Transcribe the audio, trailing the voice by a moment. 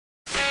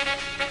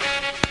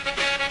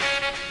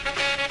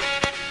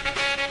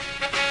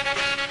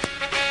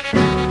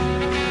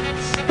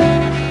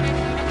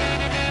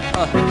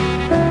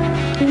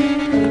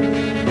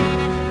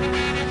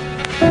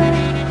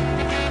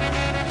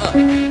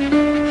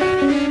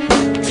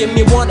Give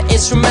me one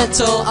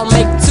instrumental, I'll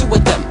make two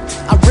of them.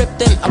 I rip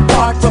them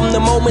apart from the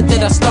moment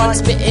that I start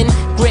spitting,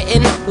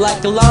 gritting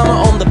like a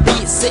llama on the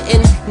beat,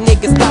 sitting.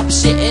 Niggas stop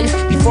shitting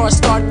before I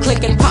start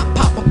clicking. Pop,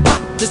 pop, pop,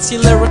 pop. This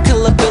your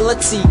lyrical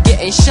ability,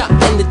 getting shot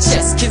in the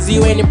chest, cause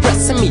you ain't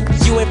impressing me.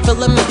 You ain't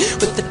feeling me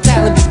with the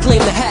talent you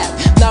claim to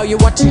have. Now you're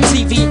watching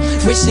TV,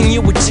 wishing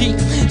you would cheat.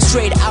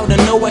 Straight out of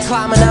nowhere,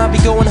 climbing, I'll be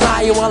going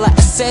higher while I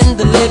ascend.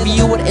 Deliver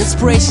you with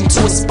inspiration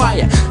to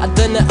aspire. I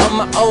done it on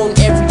my own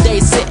every day,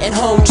 sitting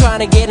home, trying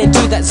to get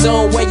into that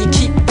zone where you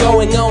keep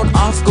going on.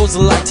 Off goes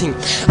the lighting,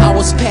 I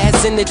was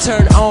passing, they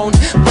turn on.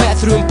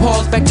 Bathroom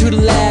pause, back to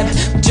the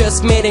lab.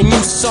 Just made a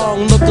new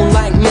song, looking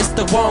like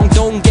Mr. Wong.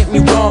 Don't get me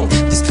wrong,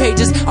 these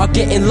pages are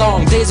getting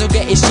long. Days are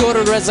getting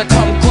shorter as I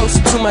come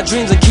closer to my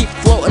dreams. I keep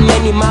floating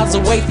many miles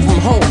away from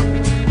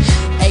home.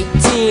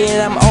 18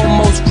 and I'm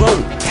almost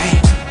grown. Damn.